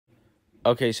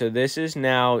Okay, so this is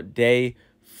now day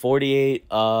 48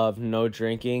 of no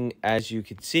drinking, as you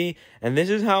can see. And this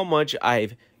is how much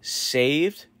I've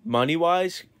saved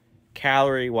money-wise,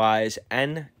 calorie-wise,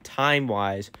 and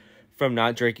time-wise from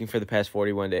not drinking for the past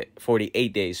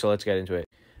 48 days. So let's get into it.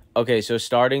 Okay, so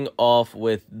starting off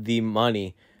with the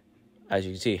money, as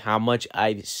you can see, how much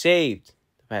I've saved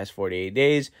the past 48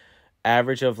 days.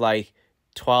 Average of like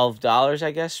 $12, I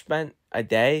guess, spent a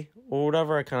day or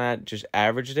whatever. I kind of just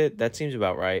averaged it. That seems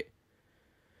about right.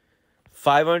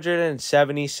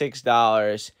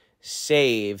 $576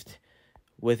 saved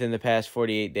within the past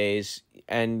 48 days.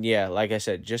 And yeah, like I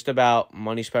said, just about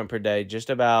money spent per day, just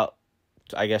about,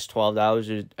 I guess,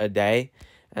 $12 a day.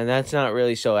 And that's not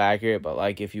really so accurate, but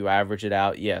like if you average it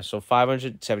out, yeah, so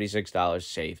 $576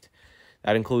 saved.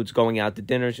 That includes going out to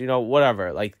dinners,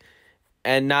 whatever. Like,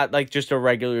 and not like just a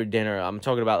regular dinner. I'm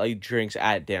talking about like drinks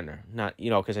at dinner. Not,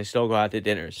 because I still go out to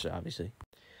dinners, obviously.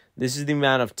 This is the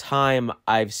amount of time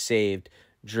I've saved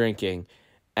drinking.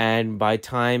 And by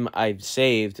time I've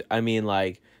saved, I mean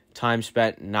like time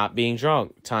spent not being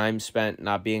drunk, time spent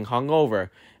not being hungover.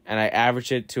 And I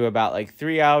average it to about like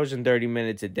 3 hours and 30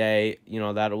 minutes a day.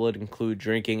 That would include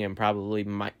drinking and probably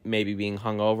maybe being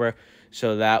hungover.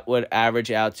 So that would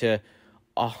average out to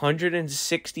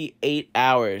 168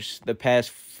 hours the past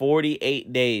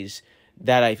 48 days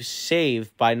that I've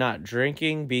saved by not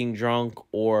drinking, being drunk,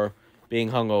 or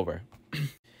being hungover.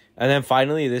 And then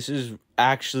finally, this is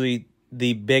actually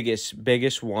the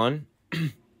biggest one.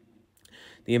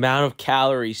 The amount of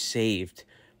calories saved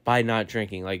by not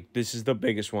drinking. Like, this is the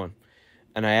biggest one.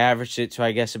 And I averaged it to,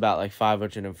 I guess, about like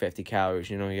 550 calories.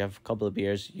 You have a couple of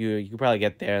beers. You could probably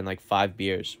get there in like 5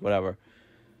 beers, whatever.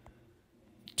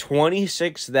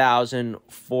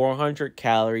 26,400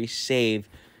 calories saved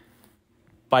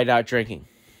by not drinking.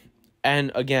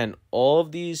 And again, all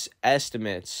of these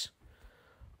estimates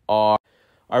are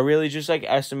really just like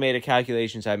estimated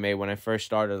calculations I made when I first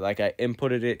started. Like, I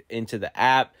inputted it into the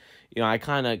app. I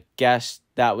kind of guessed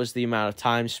that was the amount of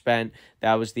time spent.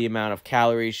 That was the amount of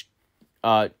calories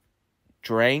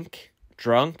drunk.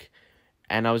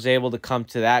 And I was able to come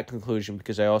to that conclusion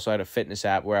because I also had a fitness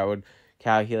app where I would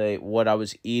calculate what I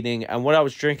was eating and what I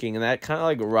was drinking, and that kind of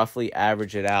like roughly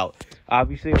averaged it out.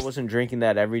 Obviously, I wasn't drinking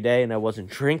that every day, and I wasn't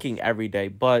drinking every day,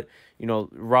 but,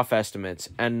 rough estimates.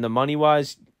 And the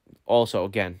money-wise, also,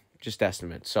 again, just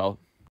estimates. So